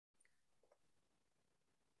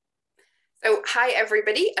So, hi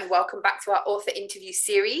everybody, and welcome back to our author interview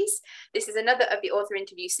series. This is another of the author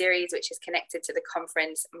interview series, which is connected to the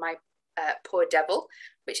conference My Poor Devil,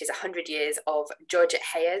 which is 100 years of Georgette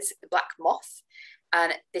Heyer's The Black Moth.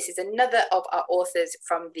 And this is another of our authors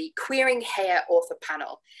from the Queering Heyer author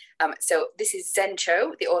panel. So this is Zen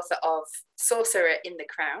Cho, the author of Sorcerer in the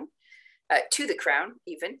Crown, To the Crown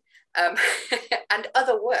even, um, and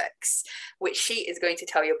other works, which she is going to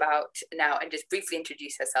tell you about now and just briefly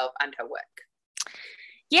introduce herself and her work.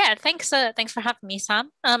 Yeah, thanks for having me,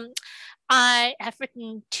 Sam. I have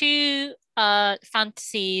written two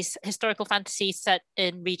historical fantasies set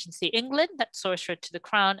in Regency, England. That's Sorcerer to the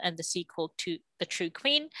Crown and the sequel to The True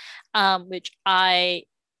Queen, which I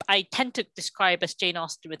tend to describe as Jane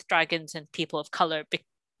Austen with dragons and people of color,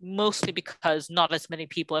 mostly because not as many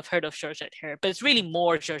people have heard of Georgette Heyer, but it's really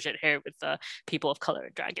more Georgette Heyer with the people of color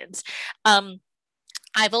and dragons.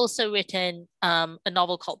 I've also written a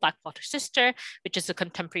novel called Backwater Sister, which is a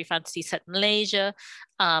contemporary fantasy set in Malaysia,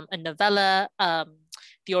 a novella,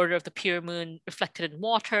 The Order of the Pure Moon Reflected in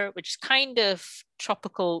Water, which is kind of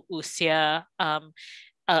tropical wuxia,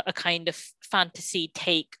 a kind of fantasy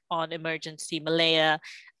take on emergency Malaya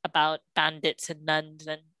about bandits and nuns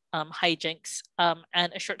and hijinks,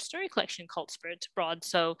 and a short story collection called Spirits Abroad.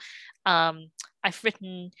 So I've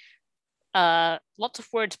written lots of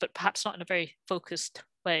words, but perhaps not in a very focused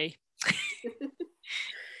way.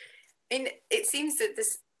 And it seems that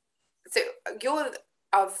so you're,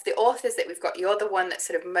 of the authors that we've got, you're the one that's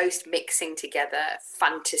sort of most mixing together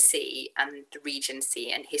fantasy and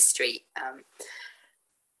Regency and history.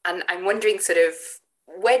 And I'm wondering sort of,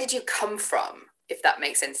 where did you come from, if that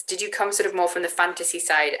makes sense? Did you come sort of more from the fantasy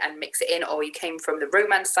side and mix it in, or you came from the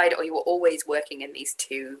romance side, or you were always working in these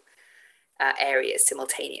two areas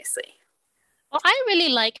simultaneously? Well, I really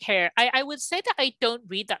like Hair. I would say that I don't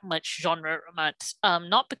read that much genre romance,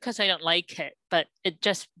 not because I don't like it, but it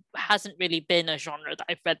just hasn't really been a genre that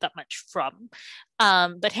I've read that much from.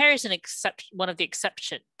 But Hair is one of the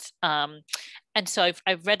exceptions. And so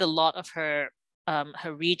I've read a lot of her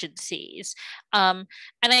Regencies, and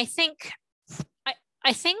I think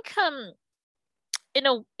in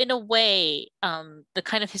a way, the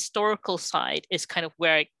kind of historical side is kind of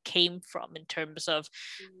where I came from in terms of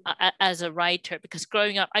as a writer, because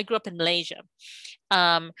I grew up in Malaysia,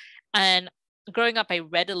 and growing up, I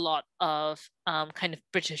read a lot of kind of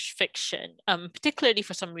British fiction, particularly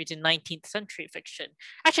for some reason 19th century fiction.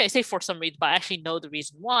 Actually, I say for some reason, but I actually know the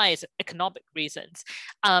reason why is economic reasons.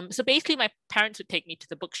 So basically, my parents would take me to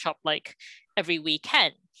the bookshop like every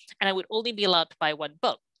weekend, and I would only be allowed to buy one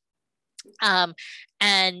book. Um,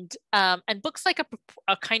 and books like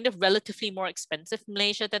are kind of relatively more expensive in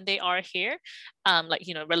Malaysia than they are here, like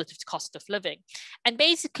relative to cost of living. And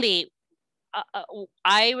basically,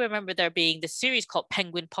 I remember there being this series called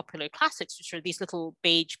Penguin Popular Classics, which are these little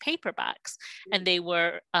beige paperbacks, and they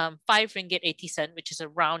were 5 ringgit 80 cent, which is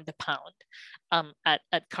around a pound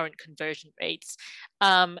at current conversion rates.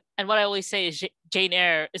 And what I always say is Jane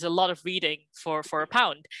Eyre is a lot of reading for a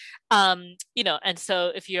pound. And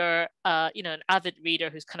so if you're an avid reader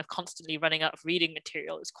who's kind of constantly running out of reading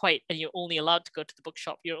material, and you're only allowed to go to the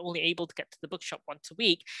bookshop, you're only able to get to the bookshop once a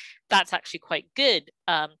week, that's actually quite good.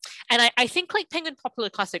 And I think like Penguin Popular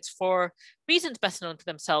Classics, for reasons best known to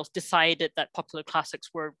themselves, decided that popular classics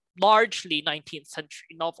were largely 19th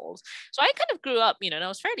century novels. So I kind of grew up, and I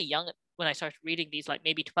was fairly young when I started reading these, like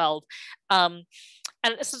maybe 12. And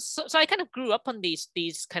so I kind of grew up on these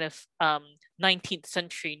kind of 19th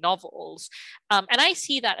century novels. And I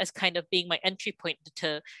see that as kind of being my entry point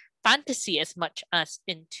to fantasy as much as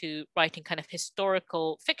into writing kind of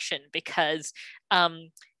historical fiction, because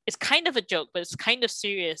it's kind of a joke, but it's kind of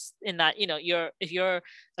serious in that, if you're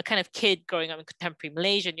a kind of kid growing up in contemporary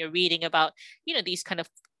Malaysia and you're reading about, these kind of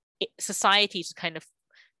societies, kind of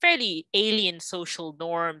fairly alien social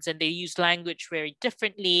norms, and they use language very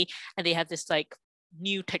differently, and they have this like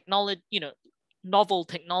new technology, novel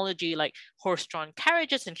technology like horse-drawn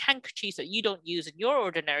carriages and handkerchiefs that you don't use in your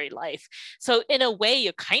ordinary life. So in a way,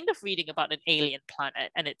 you're kind of reading about an alien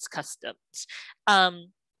planet and its customs.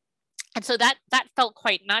 And so that felt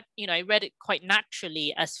quite I read it quite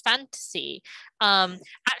naturally as fantasy.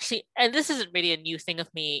 Actually, and this isn't really a new thing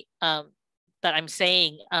of me, that I'm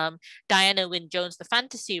saying. Diana Wynne Jones, the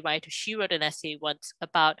fantasy writer, she wrote an essay once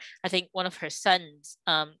about, I think, one of her sons,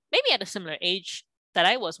 maybe at a similar age that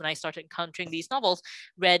I was when I started encountering these novels,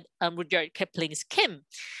 read Rudyard Kipling's Kim.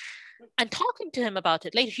 And talking to him about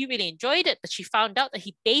it later, he really enjoyed it, but she found out that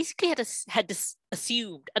he basically had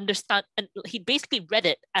assumed, understand, and he basically read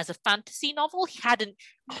it as a fantasy novel. He hadn't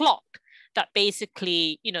clocked that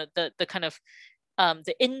basically, the kind of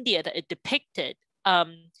the India that it depicted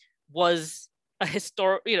was a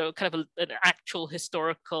historic, kind of an actual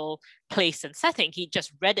historical place and setting. He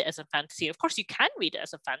just read it as a fantasy. Of course, you can read it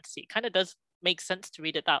as a fantasy. It kind of does make sense to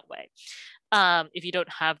read it that way, if you don't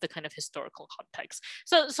have the kind of historical context.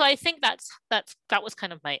 So I think that was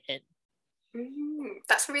kind of my in.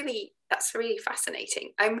 That's really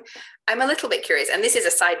fascinating. I'm a little bit curious, and this is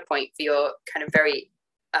a side point for your kind of very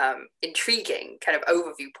intriguing kind of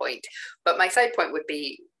overview point. But my side point would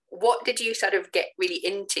be, what did you sort of get really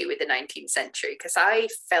into with the 19th century? Because I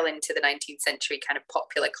fell into the 19th century kind of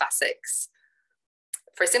popular classics.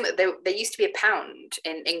 For a similar, there used to be a pound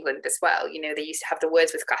in England as well. They used to have the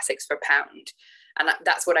Wordsworth classics for a pound. And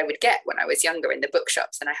that's what I would get when I was younger in the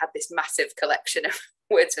bookshops. And I had this massive collection of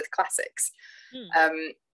Wordsworth classics.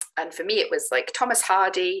 And for me, it was like Thomas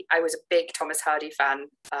Hardy. I was a big Thomas Hardy fan,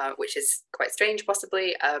 which is quite strange,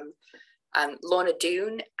 possibly. And Lorna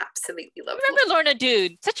Doone, absolutely loved. Remember Lorna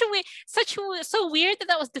Doone? So weird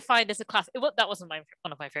that was defined as a classic. That wasn't one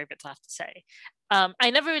of my favorites, I have to say. I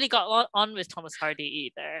never really got on with Thomas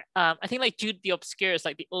Hardy either. I think like Jude the Obscure is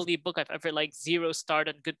like the only book I've ever like 0-starred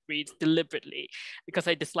on Goodreads deliberately because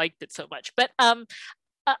I disliked it so much. But I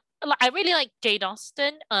really like Jane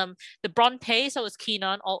Austen. The Brontes I was keen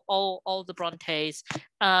on, all the Brontes.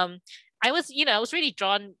 I was really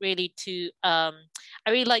drawn to I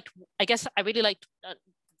really liked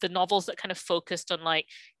the novels that kind of focused on like,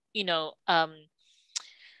 kind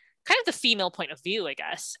of the female point of view, I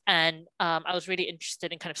guess. And I was really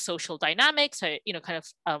interested in kind of social dynamics, kind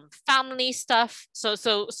of family stuff. So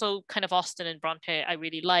kind of Austen and Bronte I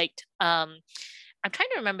really liked. I'm trying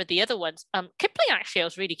to remember the other ones. Kipling, actually, I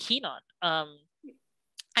was really keen on.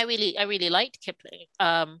 I really liked Kipling.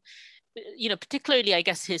 Particularly, I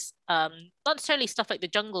guess his not necessarily stuff like The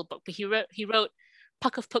Jungle Book, but he wrote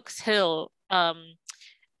Puck of Pook's Hill,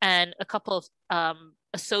 and a couple of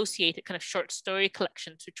associated kind of short story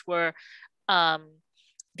collections, which were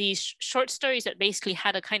these short stories that basically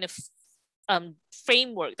had a kind of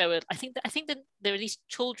framework that would, I think that there were these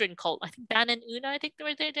children called, I think Dan and Una, I think they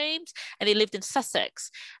were their names, and they lived in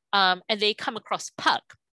Sussex, and they come across Puck,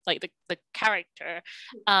 like the character,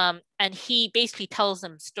 and he basically tells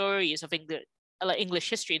them stories of English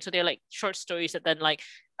history, and so they're like short stories that then, like,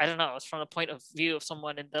 I don't know, it's from the point of view of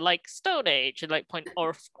someone in the like Stone Age, and like point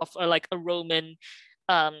or like a Roman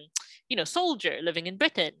soldier living in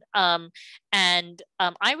Britain, and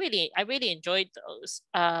I really enjoyed those.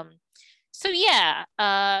 So yeah,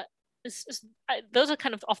 those are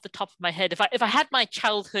kind of off the top of my head. If I had my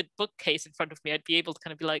childhood bookcase in front of me, I'd be able to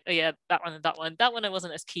kind of be like, oh yeah, that one and that one. That one I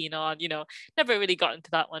wasn't as keen on, never really got into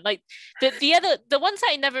that one. Like the ones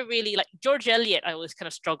I never really like, George Eliot, I always kind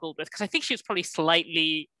of struggled with, because I think she was probably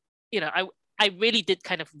slightly, I really did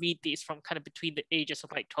kind of read these from kind of between the ages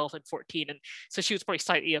of like 12 and 14. And so she was probably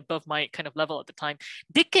slightly above my kind of level at the time.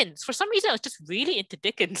 Dickens, for some reason, I was just really into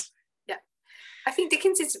Dickens. Yeah. I think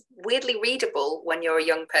Dickens is weirdly readable when you're a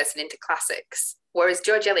young person into classics. Whereas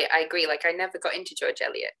George Eliot, I agree, like I never got into George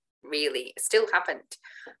Eliot, really. Still haven't.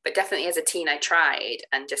 But definitely as a teen, I tried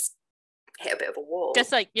and just hit a bit of a wall.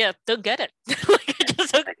 Just like, yeah, don't get it. Like,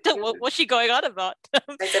 just what's she going on about?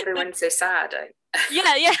 Why's everyone so sad?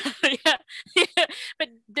 yeah. But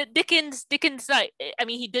Dickens, like, I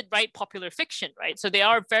mean, he did write popular fiction, right? So they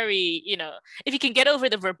are very, if you can get over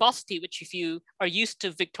the verbosity, which if you are used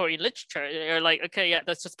to Victorian literature, you're like, okay, yeah,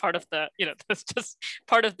 that's just part of the, that's just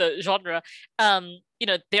part of the genre.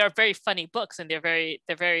 They are very funny books, and they're very,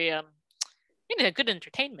 good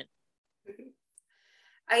entertainment.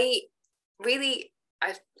 I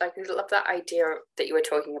love that idea that you were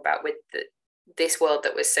talking about with this world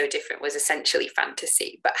that was so different was essentially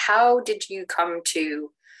fantasy. But how did you come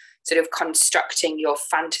to sort of constructing your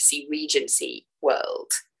fantasy Regency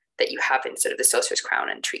world that you have in sort of the Sorcerer's Crown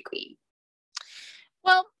and Tree Queen?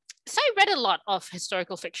 Well, so I read a lot of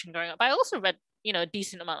historical fiction growing up. I also read, a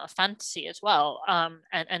decent amount of fantasy as well,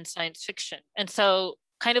 and science fiction. And so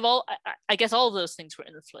kind of I guess all of those things were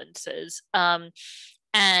influences.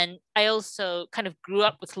 And I also kind of grew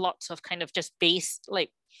up with lots of kind of just based,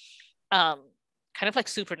 like, kind of like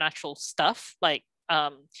supernatural stuff. Like,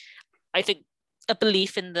 I think a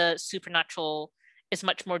belief in the supernatural is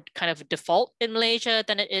much more kind of a default in Malaysia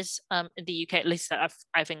than it is in the UK, at least that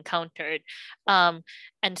I've encountered. And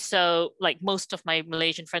so, like, most of my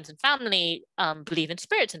Malaysian friends and family believe in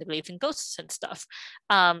spirits, and they believe in ghosts and stuff.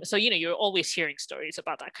 So, you're always hearing stories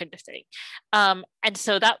about that kind of thing. And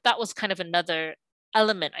so that was kind of another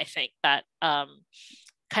element, I think, that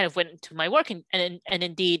kind of went into my work, and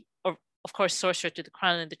indeed, of course, Sorcerer to the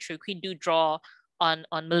Crown and the True Queen do draw on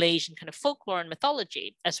Malaysian kind of folklore and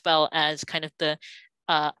mythology, as well as kind of the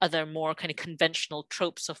other more kind of conventional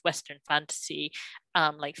tropes of Western fantasy,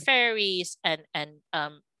 like fairies and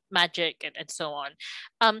magic and so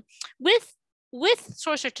on. With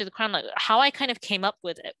Sorcerer to the Crown, like, how I kind of came up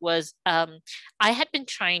with it was I had been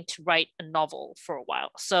trying to write a novel for a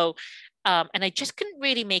while. So, and I just couldn't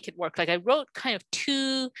really make it work. Like, I wrote kind of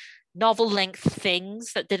 2 novel length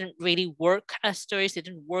things that didn't really work as stories, they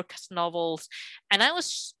didn't work as novels. And I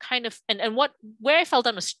was kind of, and where I fell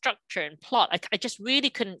down was structure and plot. I just really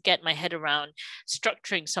couldn't get my head around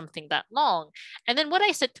structuring something that long. And then what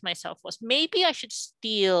I said to myself was, maybe I should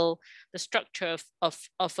steal the structure of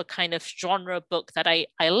a kind of genre book that I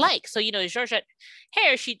like. So, you know, Georgette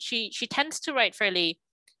Heyer, she tends to write fairly,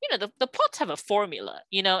 you know, the plots have a formula,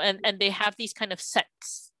 you know, and they have these kind of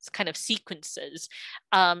sets, kind of sequences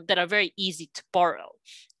that are very easy to borrow.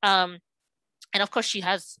 And of course, she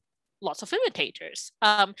has lots of imitators.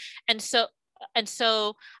 And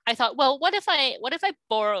so I thought, well, what if I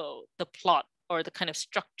borrow the plot or the kind of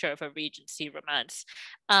structure of a Regency romance?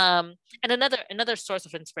 And another source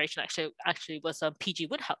of inspiration actually was P.G.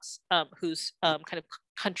 Wodehouse, whose kind of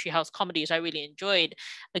country house comedies I really enjoyed,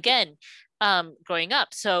 again, growing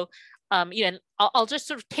up. So, you know, I'll just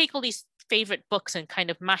sort of take all these favorite books and kind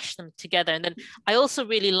of mash them together. And then I also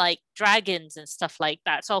really like dragons and stuff like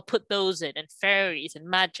that, so I'll put those in, and fairies and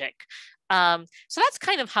magic. So that's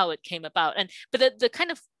kind of how it came about. But the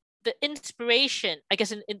kind of the inspiration, I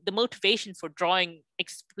guess, in the motivation for drawing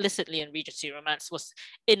explicitly in Regency romance was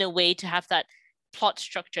in a way to have that plot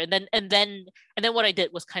structure, and then what I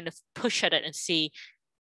did was kind of push at it and see,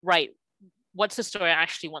 right, what's the story I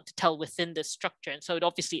actually want to tell within this structure. And so it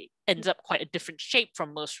obviously ends up quite a different shape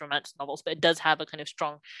from most romance novels, but it does have a kind of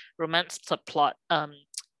strong romance subplot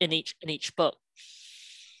in each book.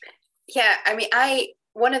 Yeah, I mean,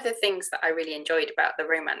 one of the things that I really enjoyed about the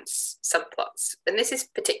romance subplots, and this is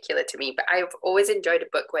particular to me, but I've always enjoyed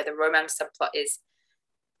a book where the romance subplot is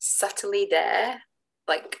subtly there,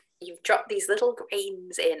 like you've dropped these little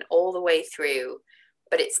grains in all the way through,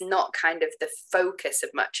 but it's not kind of the focus of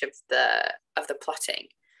much of the plotting.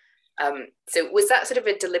 So was that sort of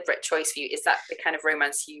a deliberate choice for you? Is that the kind of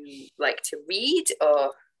romance you like to read,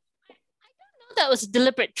 or? That was a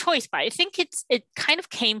deliberate choice, but I think it kind of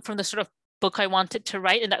came from the sort of book I wanted to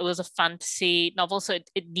write, and that was a fantasy novel, so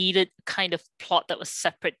it needed a kind of plot that was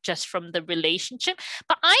separate just from the relationship.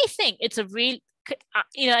 But I think it's a real,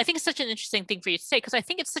 you know, I think it's such an interesting thing for you to say, because I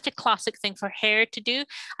think it's such a classic thing for Heyer to do.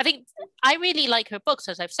 I think I really like her books,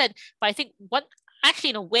 as I've said, but I think what actually,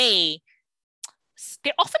 in a way,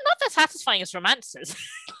 they're often not that satisfying as romances.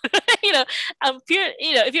 You know,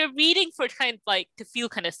 if you're reading for kind of like to feel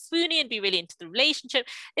kind of swoony and be really into the relationship,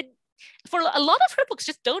 for a lot of her books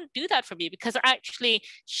just don't do that for me, because actually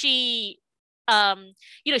she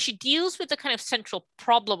she deals with the kind of central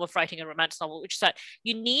problem of writing a romance novel, which is that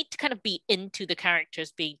you need to kind of be into the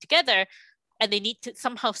characters being together, and they need to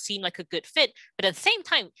somehow seem like a good fit, but at the same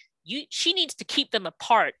time she needs to keep them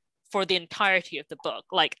apart for the entirety of the book,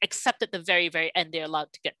 like, except at the very, very end, they're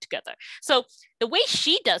allowed to get together. So the way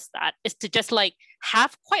she does that is to just like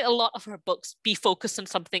have quite a lot of her books be focused on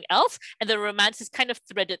something else, and the romance is kind of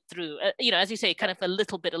threaded through, as you say, kind of a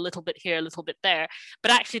little bit here, a little bit there.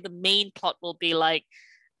 But actually the main plot will be like,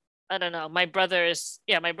 I don't know, my brother's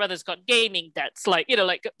got gaming debts, like,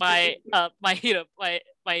 like my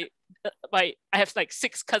I have like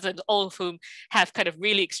 6 cousins, all of whom have kind of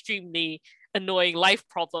really extremely annoying life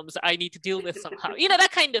problems I need to deal with somehow,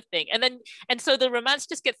 that kind of thing. And so the romance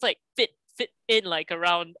just gets like fit in like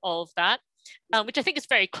around all of that, which I think is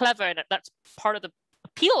very clever, and that's part of the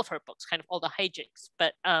appeal of her books, kind of all the hijinks.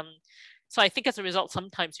 But so I think as a result,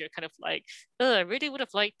 sometimes you're kind of like, oh, I really would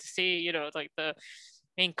have liked to see, like the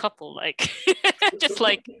main couple, like just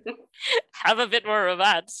like have a bit more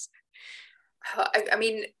romance. I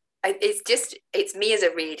mean, it's me as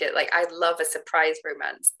a reader. Like, I love a surprise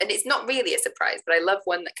romance, and it's not really a surprise, but I love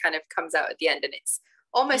one that kind of comes out at the end and it's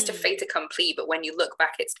almost a fait accompli, but when you look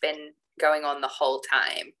back, it's been going on the whole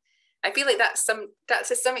time. I feel like that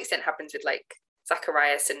to some extent happens with like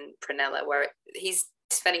Zacharias and Prunella, where he's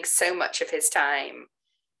spending so much of his time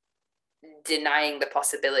denying the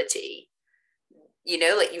possibility,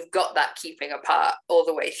 like you've got that keeping apart all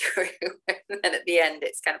the way through, and then at the end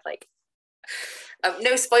it's kind of like,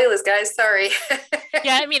 no spoilers, guys, sorry.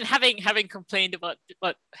 Yeah, I mean, having complained about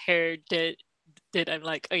what Heyer did, I'm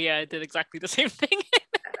like, oh yeah, I did exactly the same thing.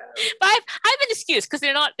 But I've been excused because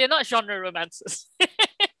they're not genre romances.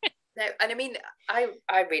 No, and I mean, I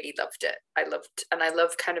really loved it. I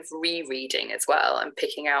love kind of rereading as well, and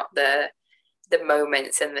picking out the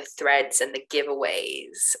moments and the threads and the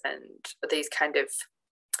giveaways and these kind of,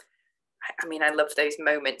 I mean, I love those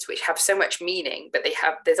moments which have so much meaning, but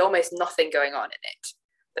there's almost nothing going on in it,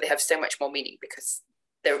 but they have so much more meaning because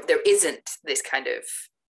there isn't this kind of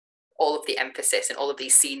all of the emphasis and all of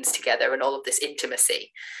these scenes together and all of this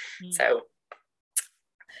intimacy. So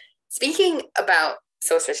speaking about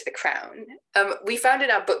Sorcerer to the Crown, we found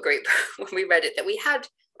in our book group when we read it that we had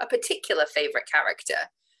a particular favorite character.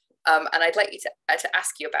 And I'd like you to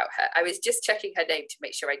ask you about her. I was just checking her name to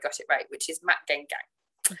make sure I got it right, which is Mat Gengang.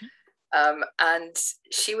 And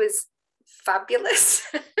she was fabulous,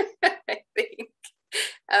 I think.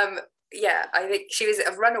 I think she was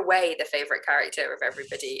a runaway the favorite character of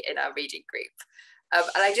everybody in our reading group. And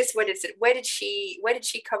I just wondered, where did she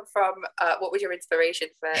come from? What was your inspiration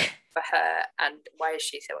for her, and why is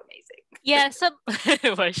she so amazing? Yeah,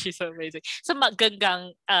 why is she so amazing? So Mat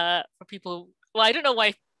Gengang, for people, well, I don't know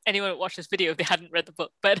why anyone would watch this video if they hadn't read the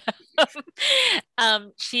book, but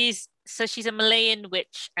she's a Malayan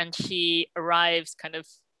witch, and she arrives kind of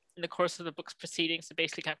in the course of the book's proceedings, so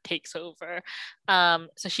basically kind of takes over.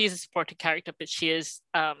 So she's a supporting character, but she is,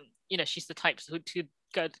 she's the type who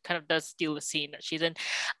kind of does steal the scene that she's in.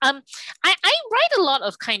 I write a lot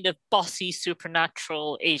of kind of bossy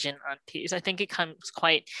supernatural Asian aunties. I think it comes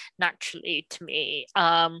quite naturally to me.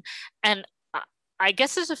 And I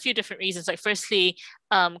guess there's a few different reasons. Like, firstly,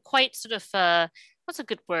 quite sort of what's a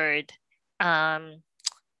good word?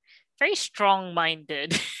 Very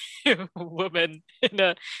strong-minded woman in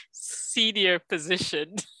a senior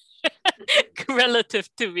position relative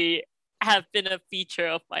to me have been a feature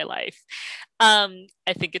of my life. I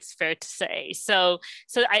think it's fair to say. So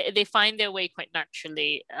they find their way quite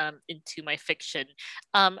naturally into my fiction.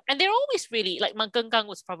 And they're always really, like, Mat Gengang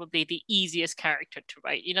was probably the easiest character to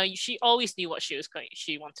write. She always knew what she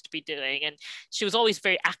wanted to be doing, and she was always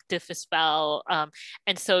very active as well.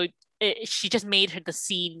 And so she just made the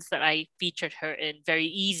scenes that I featured her in very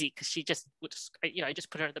easy, because she just would, I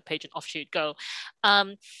just put her on the page and off she would go.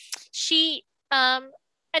 She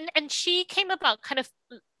came about kind of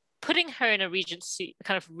putting her in a Regency,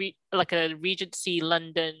 kind of like a Regency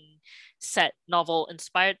London set novel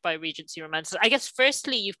inspired by Regency romances. I guess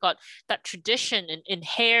firstly, you've got that tradition in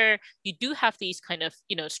Heyer. You do have these kind of,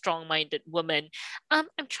 strong-minded women. I'm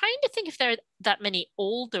trying to think if there are that many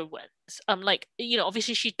older ones.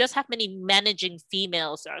 Obviously she does have many managing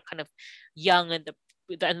females that are kind of young and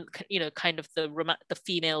kind of the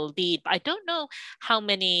female lead, but I don't know how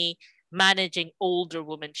many managing older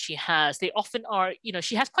women she has. They often are,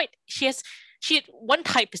 one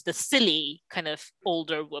type is the silly kind of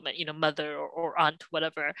older woman, mother or aunt,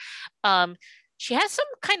 whatever. She has some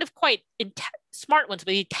kind of quite smart ones,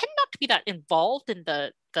 but they tend not to be that involved in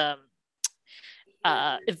the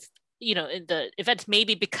in the events,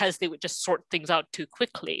 maybe because they would just sort things out too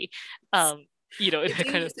quickly. You do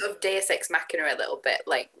kind of sort of Deus Ex Machina a little bit.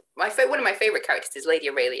 Like, one of my favorite characters is Lady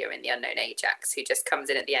Aurelia in The Unknown Ajax, who just comes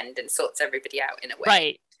in at the end and sorts everybody out in a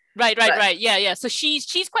way. Right. Yeah. So she's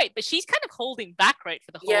kind of holding back, right,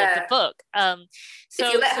 for the whole of the book. So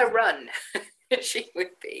if you let her run, she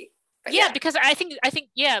would be. Because I think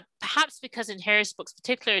perhaps because in Harris books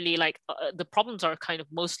particularly, like the problems are kind of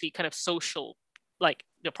mostly kind of social, like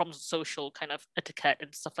the problems of social kind of etiquette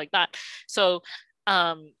and stuff like that. So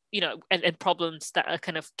and problems that a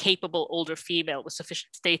kind of capable older female with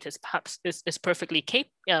sufficient status perhaps is perfectly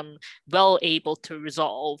well able to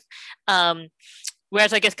resolve.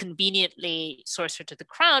 Whereas I guess conveniently, Sorcerer to the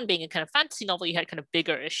Crown being a kind of fantasy novel, you had kind of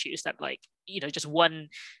bigger issues that, like, just one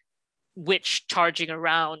witch charging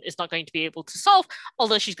around is not going to be able to solve,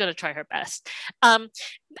 although she's going to try her best.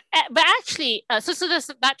 But actually, so there's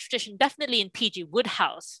that tradition definitely in PG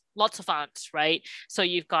Woodhouse, lots of aunts, right? So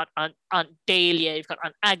you've got Aunt Dahlia, you've got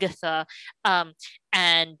Aunt Agatha,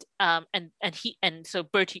 so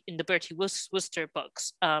Bertie, in the Bertie Wooster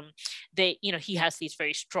books, he has these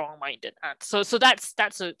very strong-minded aunts. So that's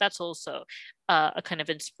also a kind of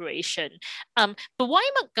inspiration. But why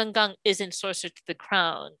Mat Gengang is in Sorcerer to the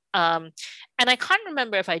Crown, and I can't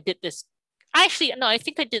remember if I did this. Actually, no, I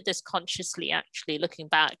think I did this consciously, actually, looking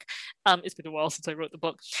back. It's been a while since I wrote the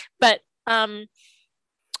book. But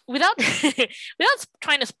without without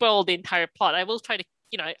trying to spoil the entire plot, I will try to,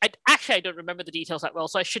 I don't remember the details that well,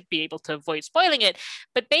 so I should be able to avoid spoiling it.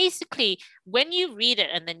 But basically, when you read it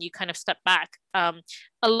and then you kind of step back, a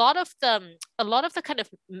lot of the kind of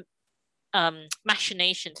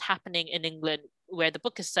machinations happening in England, where the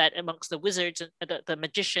book is set amongst the wizards and the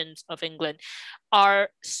magicians of England, are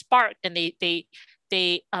sparked, and they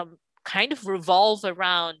kind of revolve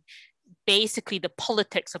around basically the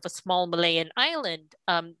politics of a small Malayan island,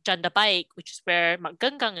 Jandabaik, which is where Mat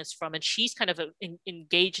Gengang is from, and she's kind of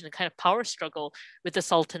engaged in a kind of power struggle with the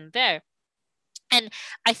Sultan there. And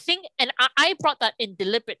I think, and I brought that in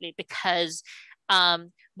deliberately because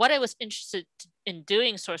what I was interested in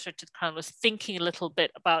doing Sorcerer to the Crown was thinking a little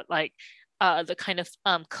bit about like the kind of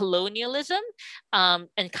colonialism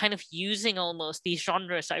and kind of using almost these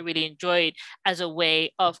genres I really enjoyed as a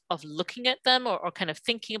way of looking at them or kind of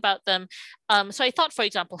thinking about them. So I thought, for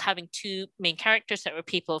example, having two main characters that were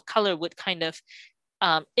people of color would kind of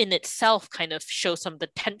in itself kind of show some of the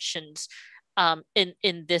tensions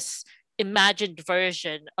in this imagined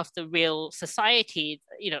version of the real society,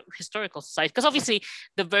 historical society. Because obviously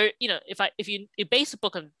if you base a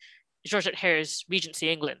book on Georgette Heyer's Regency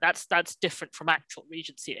England, that's different from actual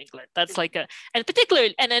Regency England. That's like and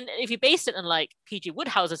particularly, and then if you base it on like P.G.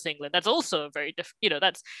 Wodehouse's England, that's also a very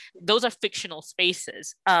different, those are fictional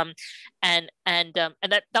spaces. And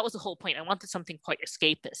that was the whole point. I wanted something quite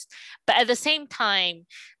escapist. But at the same time,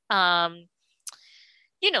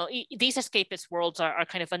 these escapist worlds are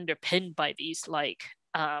kind of underpinned by these like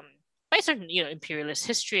by certain imperialist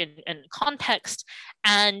history and context,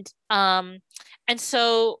 and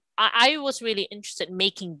so I was really interested in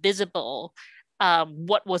making visible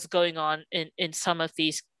what was going on in some of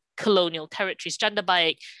these colonial territories.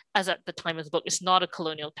 Jandabayek, as at the time of the book, is not a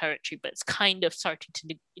colonial territory, but it's kind of starting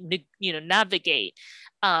to navigate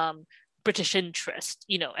British interest,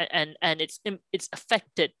 and it's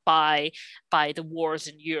affected by the wars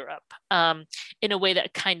in Europe in a way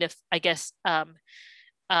that kind of, I guess, what's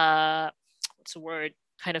the word?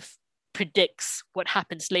 Kind of predicts what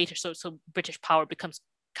happens later. So British power becomes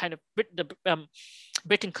kind of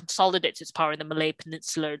Britain consolidates its power in the Malay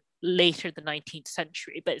Peninsula later the 19th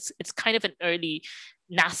century, but it's kind of an early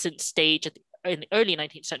nascent stage in the early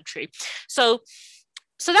 19th century. So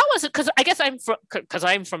that was because I guess I'm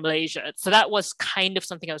from Malaysia, so that was kind of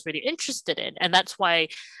something I was really interested in, and that's why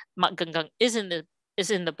Mak Genggang is in the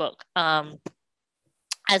book,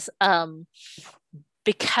 as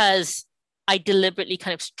because I deliberately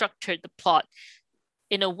kind of structured the plot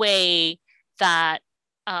in a way that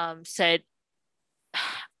said,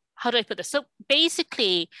 how do I put this? So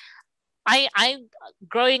basically, I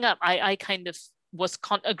growing up, I kind of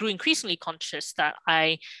grew increasingly conscious that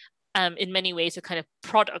I in many ways a kind of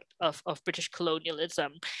product of British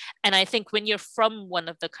colonialism. And I think when you're from one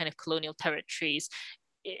of the kind of colonial territories,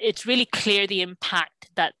 it's really clear the impact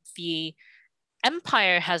that the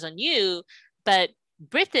empire has on you, but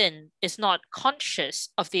Britain is not conscious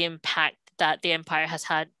of the impact that the empire has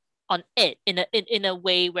had on it in a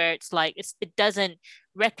way where it's like it doesn't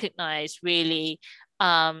recognize really,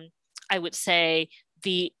 I would say,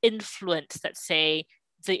 the influence that, say,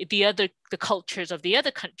 the cultures of the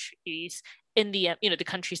other countries in the the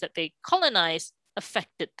countries that they colonized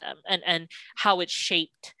affected them, and how it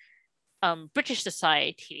shaped British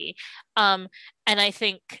society. And I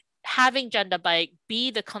think having Jandabayek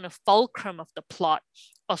be the kind of fulcrum of the plot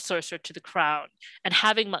of Sorcerer to the Crown, and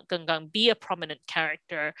having Mak Genggang be a prominent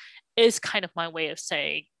character, is kind of my way of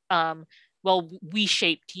saying, well, we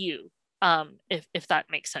shaped you. If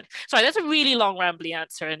that makes sense. Sorry, that's a really long rambly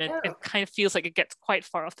answer, and it kind of feels like it gets quite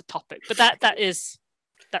far off the topic, but that's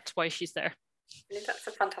why she's there. I think that's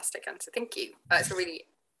a fantastic answer. Thank you.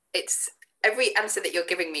 It's every answer that you're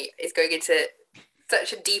giving me is going into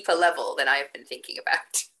such a deeper level than I've been thinking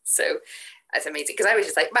about. So that's amazing, because I was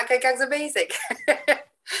just like, Mak Gengang's amazing.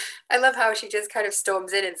 I love how she just kind of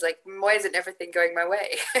storms in and is like, why isn't everything going my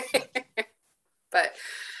way? But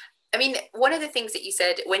I mean, one of the things that you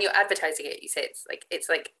said when you're advertising it, you say it's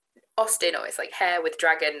like Austen, or it's like hair with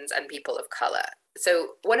dragons and people of color.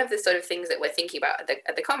 So one of the sort of things that we're thinking about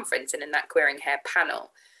at the conference and in that Queering Hair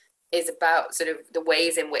panel is about sort of the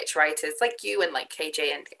ways in which writers like you and like KJ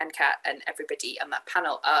and Kat and everybody on that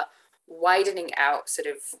panel are widening out sort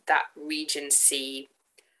of that Regency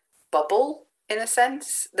bubble, in a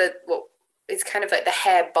sense, that what is kind of like the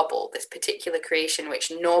hair bubble, this particular creation which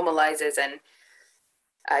normalizes and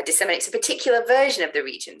disseminates a particular version of the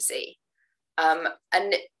Regency.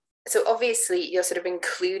 And so obviously you're sort of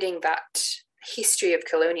including that history of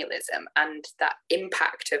colonialism and that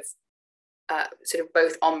impact of sort of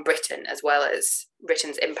both on Britain as well as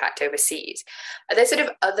Britain's impact overseas. Are there sort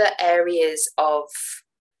of other areas of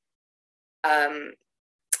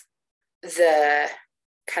the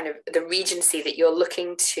kind of the Regency that you're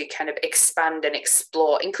looking to kind of expand and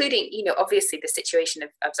explore, including, obviously the situation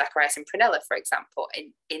of Zacharias and Prunella, for example,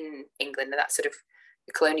 in England, and that sort of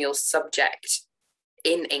colonial subject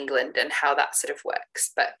in England and how that sort of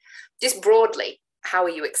works. But just broadly, how are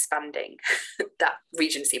you expanding that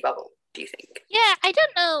Regency bubble, do you think? Yeah, I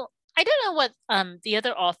don't know what the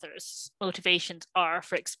other authors' motivations are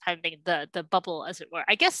for expanding the bubble, as it were.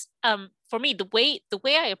 I guess for me, the way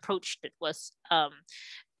I approached it was,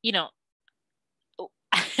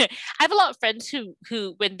 I have a lot of friends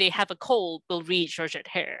who when they have a cold will read Georgette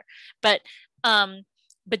Heyer, but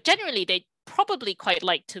but generally they probably quite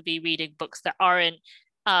like to be reading books that aren't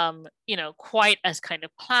quite as kind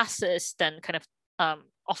of classist and kind of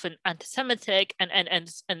often anti-Semitic and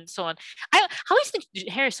so on. I always think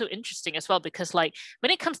Heyer is so interesting as well, because like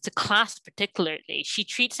when it comes to class particularly, she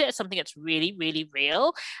treats it as something that's really, really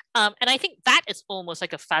real. And I think that is almost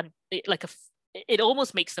like it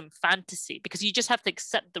almost makes them fantasy, because you just have to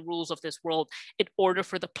accept the rules of this world in order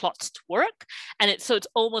for the plots to work. And it's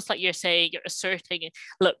almost like you're saying, you're asserting,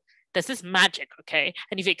 look, there's this magic, okay?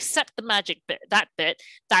 And if you accept the magic bit, that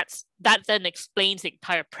then explains the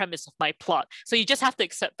entire premise of my plot. So you just have to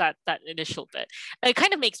accept that initial bit. And it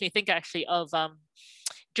kind of makes me think actually of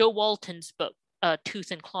Joe Walton's book,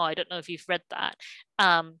 Tooth and Claw. I don't know if you've read that,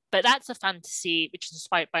 but that's a fantasy which is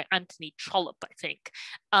inspired by Anthony Trollope, I think.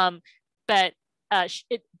 But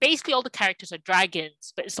basically all the characters are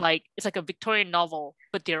dragons, but it's like a Victorian novel,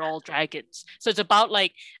 but they're all dragons. So it's about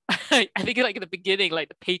like I think like in the beginning, like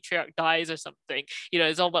the patriarch dies or something.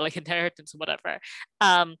 It's all about like inheritance or whatever.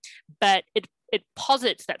 But it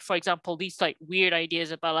posits that, for example, these like weird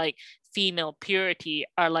ideas about like female purity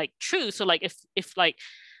are like true. So like if like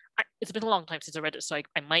it's been a long time since I read it, so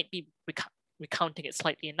I might be recounting it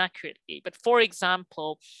slightly inaccurately. But for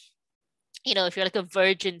example, if you're like a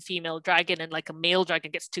virgin female dragon and like a male dragon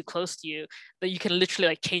gets too close to you, that you can literally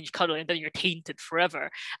like change color and then you're tainted forever.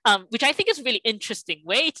 Which I think is a really interesting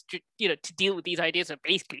way to deal with these ideas that are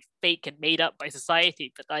basically fake and made up by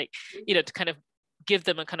society, but like to kind of give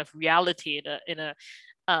them a kind of reality in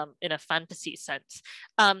a fantasy sense.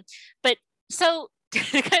 But so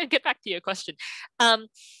to kind of get back to your question,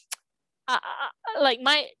 like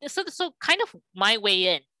so kind of my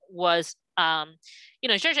way in was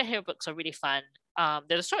Georgette Heyer books are really fun.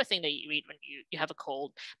 They're the sort of thing that you read when you have a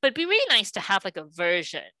cold, but it'd be really nice to have like a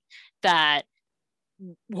version that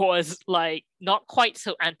was like not quite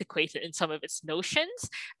so antiquated in some of its notions,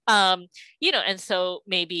 and so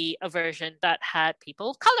maybe a version that had people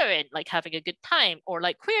of color in, like having a good time, or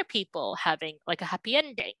like queer people having like a happy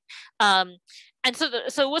ending, and so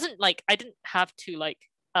it wasn't like I didn't have to like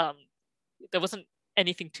there wasn't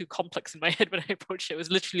anything too complex in my head when I approached it. It was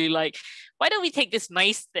literally like, why don't we take this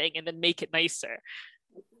nice thing and then make it nicer?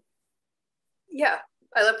 Yeah,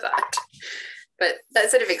 I love that. But that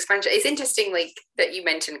sort of expansion, it's interesting like that you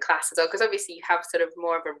mentioned class as well, because obviously you have sort of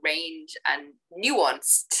more of a range and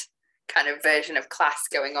nuanced kind of version of class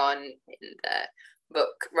going on in the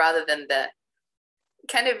book, rather than the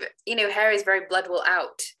kind of, Heyer is very blood will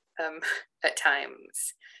out at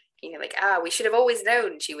times. Like, we should have always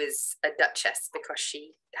known she was a duchess because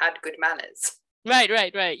she had good manners. Right.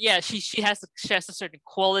 Yeah, she has a certain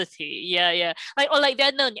quality. Yeah. Like, or like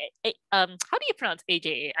they're known. How do you pronounce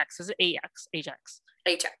Ajax? Is it Ajax?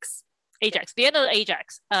 Ajax. The end of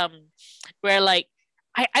Ajax. Where like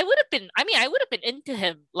I would have been into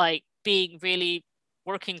him like being really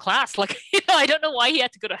working class. Like I don't know why he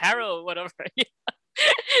had to go to Harrow or whatever.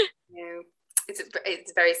 Yeah.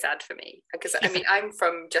 It's very sad for me, because I'm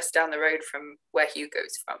from just down the road from where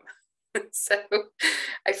Hugo's from. So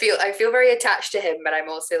I feel very attached to him, but I'm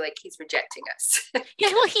also like, he's rejecting us.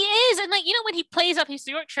 Yeah, well, he is. And like, when he plays up his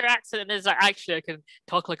Yorkshire accent and is like, actually I can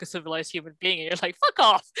talk like a civilized human being, and you're like, fuck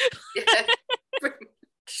off.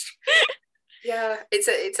 Yeah, it's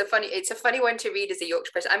a funny one to read as a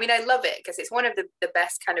Yorkshire person. I love it because it's one of the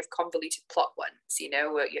best kind of convoluted plot ones,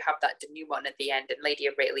 where you have that denouement at the end and Lady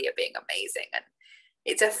Aurelia being amazing, and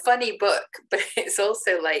it's a funny book, but it's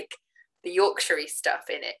also like the Yorkshire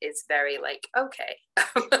stuff in it is very like, okay.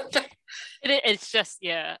 It's just,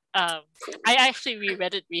 yeah. I actually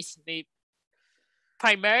reread it recently,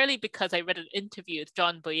 primarily because I read an interview with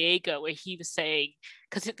John Boyega where he was saying,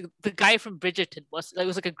 because the guy from Bridgerton it was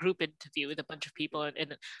like a group interview with a bunch of people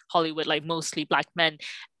in Hollywood, like mostly Black men,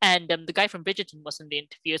 and the guy from Bridgerton was in the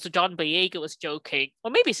interview. So John Boyega was joking,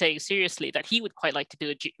 or maybe saying seriously, that he would quite like to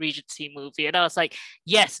do a Regency movie, and I was like,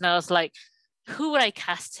 yes, and I was like, who would I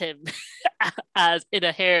cast him as in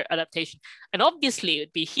a Heyer adaptation? And obviously it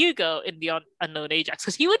would be Hugo in The Unknown Ajax,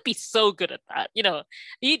 because he would be so good at that.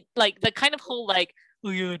 He like the kind of whole like,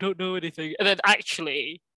 oh yeah, I don't know anything, and then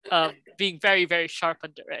actually being very, very sharp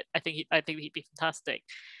under it. I think he'd be fantastic.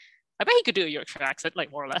 I bet he could do a Yorkshire accent,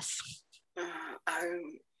 like more or less.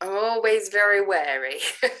 I'm always very wary.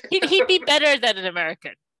 He'd be better than an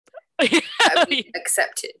American.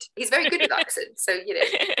 Accepted. He's very good with accents, so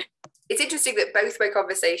it's interesting that both my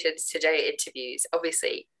conversations today, interviews,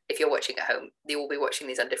 obviously if you're watching at home, they will be watching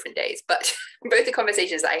these on different days, but both the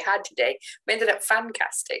conversations that I had today, we ended up fan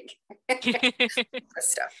casting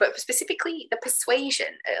stuff, but specifically the Persuasion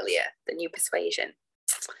earlier, the new Persuasion.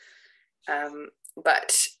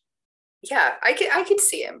 But yeah, I could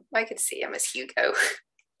see him. I could see him as Hugo.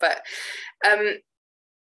 But I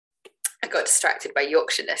got distracted by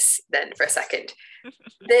Yorkshireness then for a second.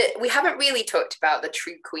 We haven't really talked about the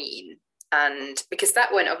True Queen, and because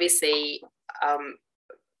that one obviously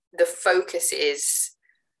the focus is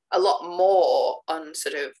a lot more on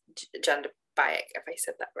sort of gender Bayek, if I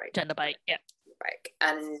said that right. Gender Bayek, yeah.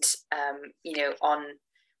 And you know, on,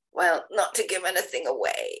 well, not to give anything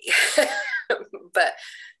away, but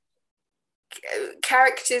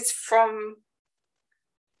characters from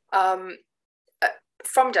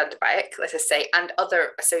gender Bayek, let us say, and other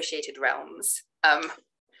associated realms.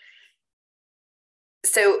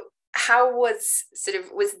 So how was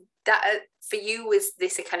that for you? Was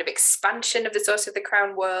this a kind of expansion of the Sorcerer of the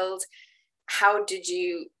Crown world? How did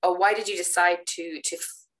you, or why did you decide to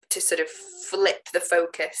sort of flip the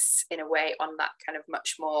focus in a way on that kind of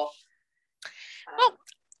much more? Well,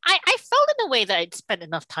 I felt in a way that I'd spent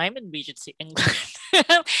enough time in Regency England.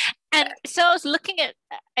 And so I was looking at,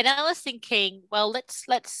 and I was thinking, well, let's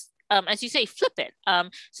as you say, flip it.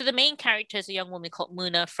 So the main character is a young woman called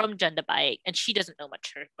Muna from Gender Bayek, and she doesn't know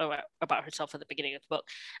much about herself at the beginning of the book,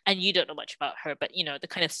 and you don't know much about her, but you know, the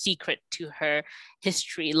kind of secret to her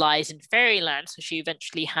history lies in fairyland, so she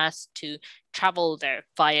eventually has to travel there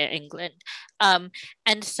via England.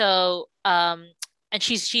 And so and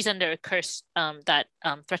she's under a curse that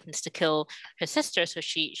threatens to kill her sister, so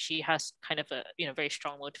she has kind of a, you know, very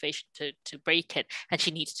strong motivation to break it, and she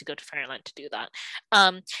needs to go to fairyland to do that.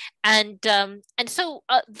 And so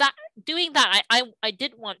that doing that, I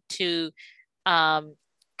did want to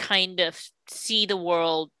kind of see the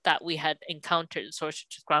world that we had encountered in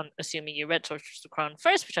Sorcerer's Crown, assuming you read Sorcerer's Crown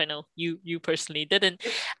first, which I know you personally didn't.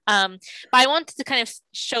 But I wanted to kind of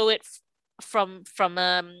show it from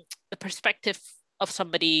the perspective of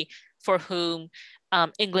somebody for whom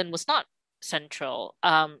England was not central,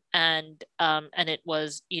 and it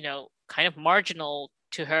was, you know, kind of marginal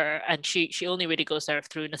to her, and she only really goes there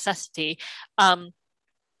through necessity.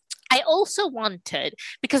 I also wanted,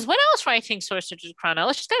 because when I was writing Sorcerer's Crown, I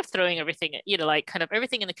was just kind of throwing everything, you know, like kind of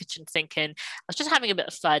everything in the kitchen sink in. I was just having a bit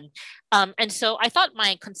of fun. And so I thought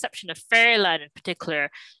my conception of fairyland in particular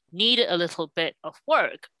needed a little bit of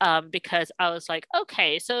work, because I was like,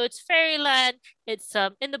 okay, so it's fairyland. It's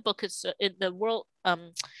in the book, it's in the world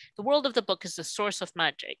of the book is the source of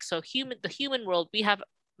magic. So the human world, we have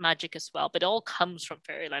magic as well, but it all comes from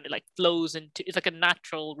fairyland. It like flows into, it's like a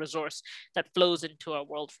natural resource that flows into our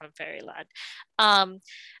world from fairyland. And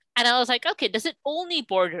I was like, okay, does it only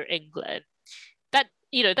border England? That,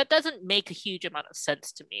 you know, that doesn't make a huge amount of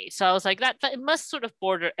sense to me. So I was like, that it must sort of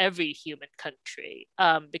border every human country,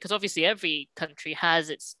 because obviously every country has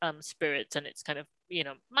its spirits and its kind of, you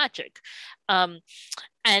know, magic. And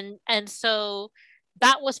so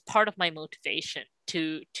that was part of my motivation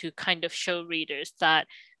to kind of show readers that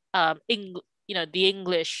you know, the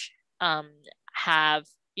English have,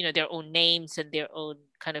 you know, their own names and their own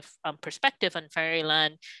kind of perspective on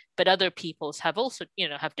fairyland, but other peoples have also, you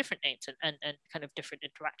know, have different names and kind of different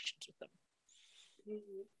interactions with them.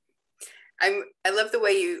 I love the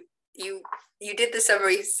way you did the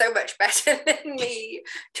summary so much better than me.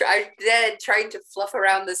 They're trying to fluff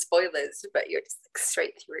around the spoilers, but you're just like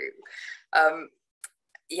straight through.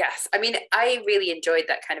 Yes, I mean, I really enjoyed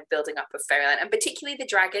that kind of building up of fairyland, and particularly the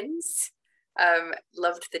dragons.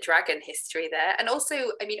 Loved the dragon history there, and also,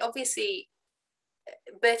 I mean, obviously,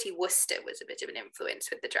 Bertie Wooster was a bit of an influence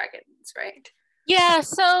with the dragons, right? Yeah.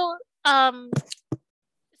 So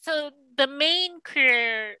so the main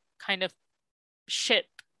queer kind of ship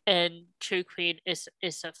in True Queen is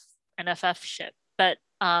an FF ship, but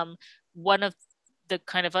one of the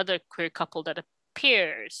kind of other queer couple that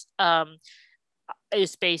appears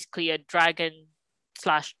is basically a dragon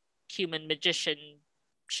slash human magician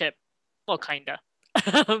ship. Well, kinda.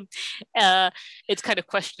 It's kind of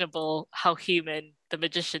questionable how human the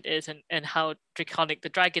magician is and how draconic the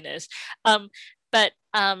dragon is. But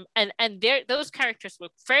and those characters were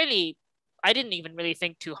fairly, I didn't even really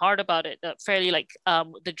think too hard about it. Fairly like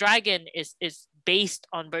the dragon is based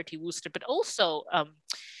on Bertie Wooster, but also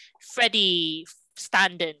Freddie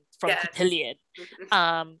Standen from Cotillion.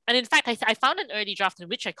 And in fact, I found an early draft in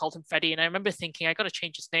which I called him Freddie, and I remember thinking I got to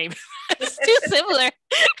change his name. It's too similar.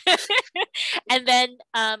 And then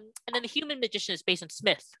the human magician is based on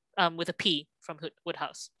Smith, with a P from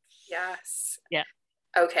Woodhouse. Yes. Yeah.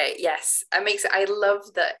 Okay. Yes, I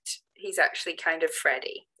love that he's actually kind of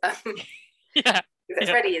Freddie. Yeah.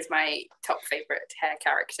 Freddie is my top favorite hair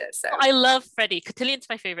character. So I love Freddie. Cotillion's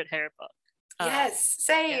my favorite hair book. Yes,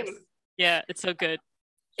 same. Yes. Yeah, it's so good.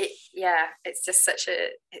 It's just such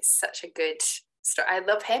a good I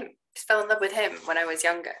love him. Just fell in love with him when I was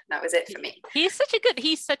younger. That was it for me. He's such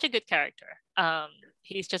a good character.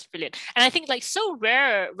 He's just brilliant, and I think like so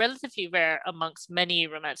rare, relatively rare amongst many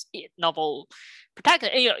romance novel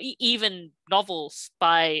protagonists, even novels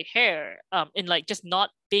by Hare, in like just not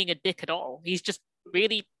being a dick at all. He's just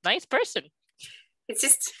really nice person. It's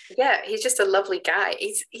just, yeah, he's just a lovely guy.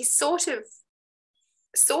 He's sort of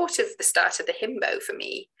the start of the himbo for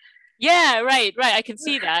me. Yeah, right. I can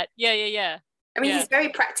see that. Yeah. I mean, yeah. He's very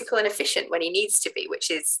practical and efficient when he needs to be, which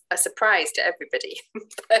is a surprise to everybody.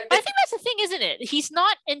 I think that's the thing, isn't it? He's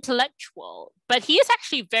not intellectual, but he is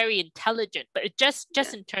actually very intelligent. But it just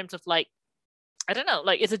in terms of like, I don't know,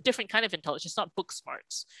 like it's a different kind of intelligence. It's not book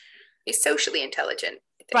smarts. He's socially intelligent.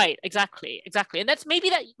 Right, exactly. And that's maybe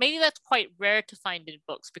that's quite rare to find in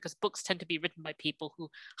books, because books tend to be written by people who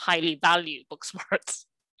highly value book smarts.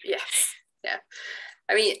 Yes, yeah.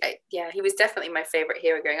 I mean, he was definitely my favorite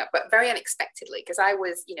hero growing up, but very unexpectedly, because I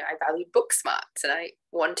was, I valued book smarts and I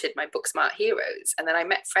wanted my book smart heroes. And then I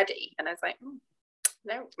met Freddie and I was like,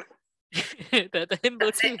 no. the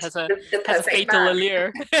himbo too has a fatal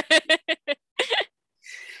allure.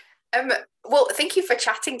 Well, thank you for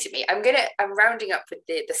chatting to me. I'm rounding up with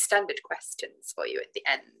the standard questions for you at the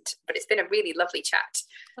end, but it's been a really lovely chat.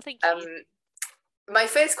 Well, thank you. My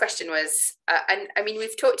first question was, and I mean,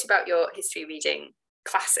 we've talked about your history reading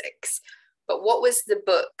classics, but what was the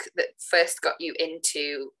book that first got you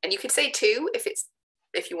into, and you could say two if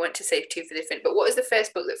you want to say two for different, but what was the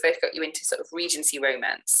first book that first got you into sort of Regency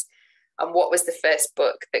romance, and what was the first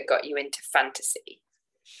book that got you into fantasy?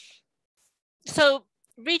 So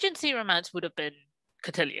Regency romance would have been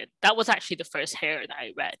Cotillion. That was actually the first Hare that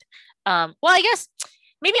I read. Well, I guess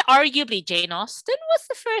maybe arguably Jane Austen was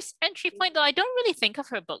the first entry point, though I don't really think of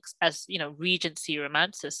her books as, Regency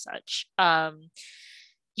romance as such.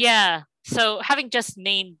 Yeah. So having just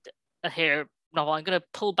named a Hare novel, I'm going to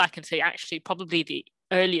pull back and say actually probably the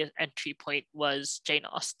earliest entry point was Jane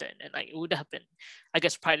Austen, and like it would have been, I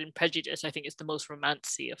guess, Pride and Prejudice. I think is the most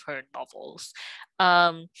romancy of her novels.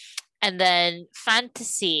 And then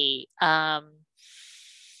fantasy,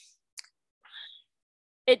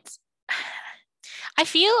 it's I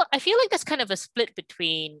feel like there's kind of a split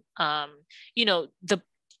between the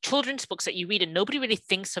children's books that you read and nobody really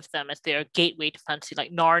thinks of them as their gateway to fantasy,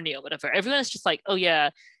 like Narnia or whatever. Everyone's just like, oh yeah,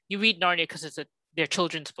 you read Narnia because it's their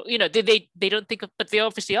children's book. They don't think of, but they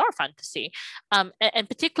obviously are fantasy. And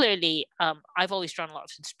particularly, I've always drawn a lot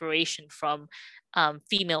of inspiration from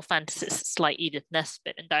female fantasists like Edith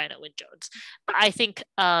Nesbit and Diana Wynne Jones. But I think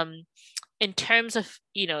in terms of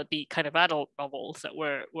the kind of adult novels that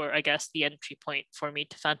were I guess the entry point for me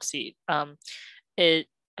to fantasy,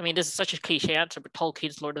 I mean, this is such a cliche answer, but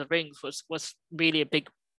Tolkien's Lord of the Rings was really a big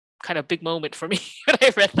moment for me when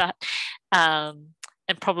I read that,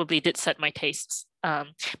 and probably did set my tastes. But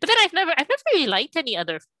then I've never really liked any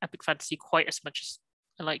other epic fantasy quite as much as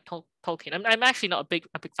I like Tolkien. I'm actually not a big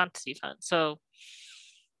epic fantasy fan, so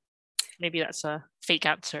maybe that's a fake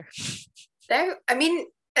answer. No, I mean,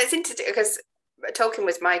 it's interesting because Tolkien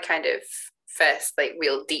was my kind of first like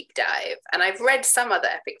real deep dive, and I've read some other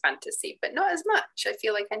epic fantasy, but not as much. I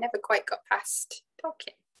feel like I never quite got past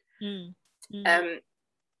Tolkien.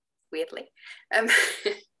 Weirdly.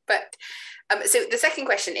 But so the second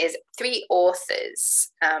question is 3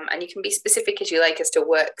 authors, and you can be specific as you like as to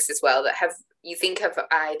works as well, that you think have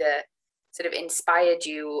either sort of inspired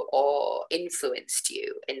you or influenced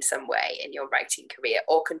you in some way in your writing career,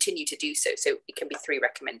 or continue to do so. So it can be 3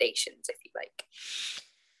 recommendations if you like.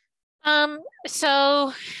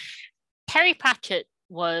 So Terry Pratchett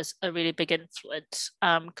was a really big influence,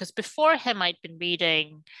 because before him I'd been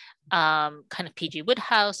reading kind of P.G.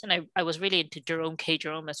 Wodehouse, and I was really into Jerome K.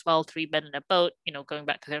 Jerome as well, 3 Men in a Boat, going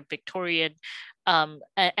back to the Victorian, and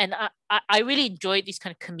I really enjoyed these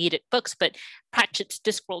kind of comedic books. But Pratchett's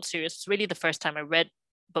Discworld series was really the first time I read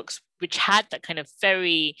books which had that kind of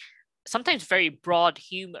sometimes very broad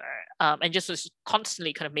humor, and just was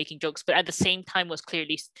constantly kind of making jokes, but at the same time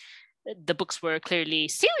the books were clearly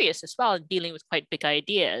serious as well and dealing with quite big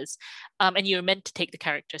ideas, and you're meant to take the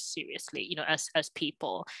characters seriously, as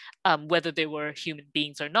people, whether they were human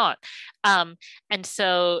beings or not, and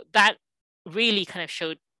so that really kind of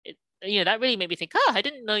showed it, that really made me think, oh, I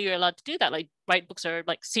didn't know you're allowed to do that, like write books are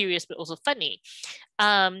like serious but also funny.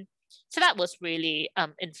 So that was really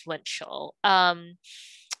influential, and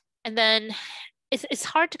then it's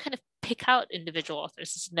hard to kind of pick out individual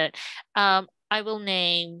authors, isn't it? I will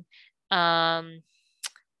name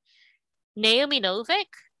Naomi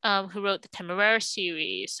Novik, who wrote the Temeraire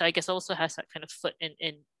series. So I guess also has that kind of foot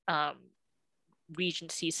in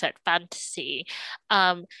Regency set fantasy.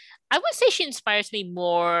 I would say she inspires me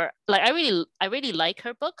more. Like I really like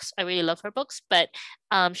her books. I really love her books, but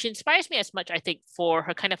she inspires me as much, I think, for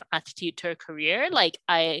her kind of attitude to her career. Like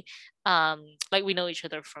we know each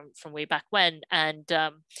other from way back when, and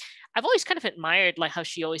I've always kind of admired like how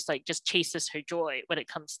she always like just chases her joy when it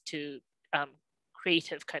comes to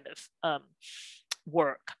creative kind of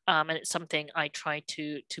work, and it's something I try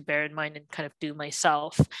to bear in mind and kind of do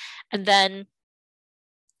myself. And then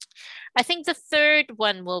I think the third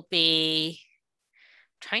one will be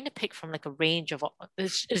trying to pick from like a range of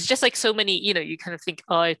it's just like so many, you know, you kind of think,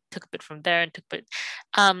 oh, I took a bit from there and took a bit.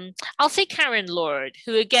 I'll say Karen Lord,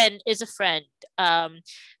 who again is a friend.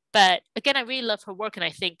 But again, I really love her work, and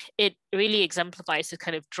I think it really exemplifies the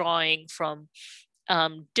kind of drawing from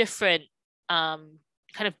different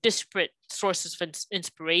kind of disparate sources of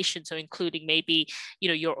inspiration. So including maybe, you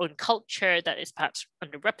know, your own culture that is perhaps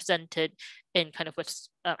underrepresented in kind of what's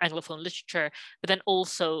Anglophone literature, but then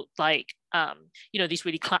also like, you know, these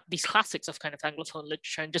really these classics of kind of Anglophone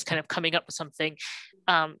literature, and just kind of coming up with something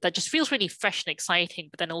that just feels really fresh and exciting,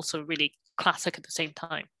 but then also really classic at the same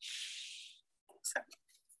time.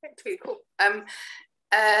 That's really cool.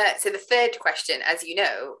 So the third question, as you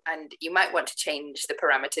know, and you might want to change the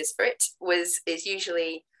parameters for it, is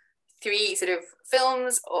usually 3 sort of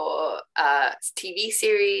films or TV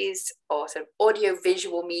series or sort of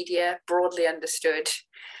audio-visual media, broadly understood,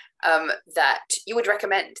 that you would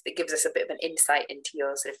recommend, that gives us a bit of an insight into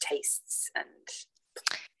your sort of tastes and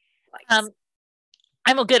likes.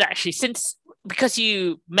 I'm all good actually, because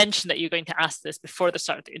you mentioned that you're going to ask this before the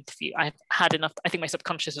start of the interview. I've had enough. I think my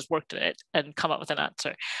subconscious has worked on it and come up with an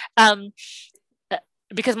answer.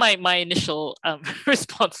 Because my initial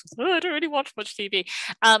response was, oh, I don't really watch much TV.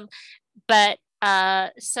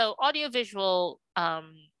 So audiovisual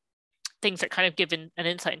things that kind of give an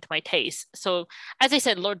insight into my taste. So as I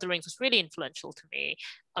said, Lord of the Rings was really influential to me.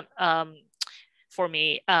 For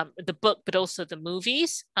me, the book, but also the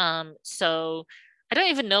movies. So I don't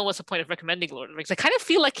even know what's the point of recommending Lord of the Rings. I kind of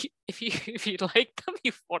feel like if you like them,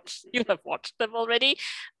 you have watched them already.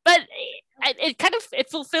 But it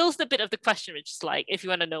fulfills the bit of the question, which is like, if you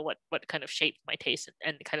want to know what kind of shaped my taste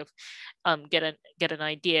and kind of get an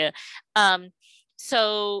idea.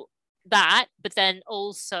 So that, but then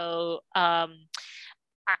also I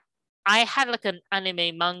had like an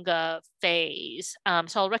anime manga phase.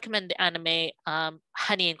 So I'll recommend the anime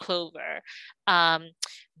Honey and Clover,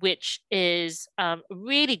 which is a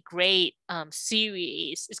really great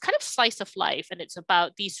series. It's kind of slice of life, and it's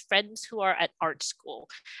about these friends who are at art school.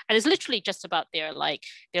 And it's literally just about their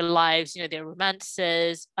lives, you know, their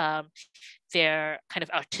romances, their kind of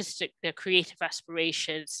artistic, their creative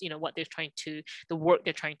aspirations, you know, the work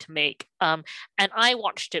they're trying to make. And I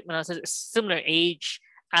watched it when I was at a similar age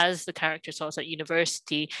as the character, so I was at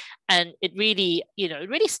university, and it really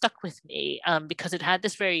stuck with me because it had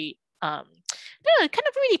this very kind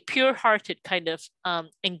of really pure-hearted kind of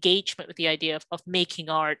engagement with the idea of making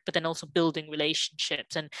art, but then also building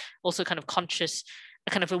relationships, and also kind of conscious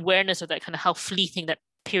kind of awareness of that, kind of how fleeting that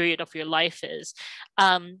period of your life is,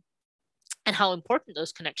 and how important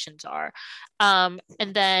those connections are. And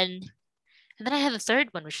then I had a third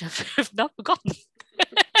one, which I've not forgotten.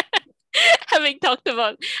 Having talked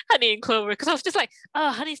about Honey and Clover, because I was just like,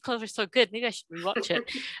 oh, Honey and Clover is so good, maybe I should rewatch it.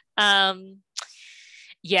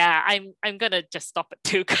 Yeah, I'm gonna just stop at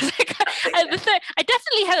 2 because I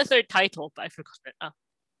definitely had a third title, but I forgot it now.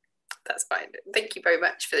 That's fine. Thank you very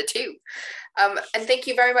much for the 2, and thank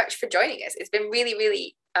you very much for joining us. It's been really,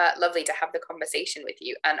 really lovely to have the conversation with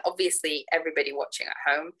you, and obviously everybody watching at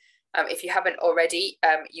home. If you haven't already,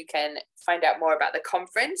 you can find out more about the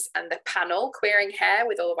conference and the panel, Queering Hair,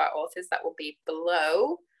 with all of our authors. That will be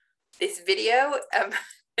below this video.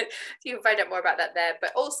 You can find out more about that there,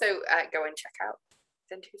 but also go and check out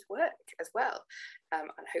Zen Cho's work as well. And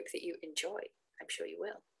hope that you enjoy. I'm sure you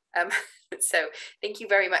will. So thank you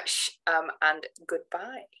very much, and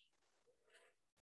goodbye.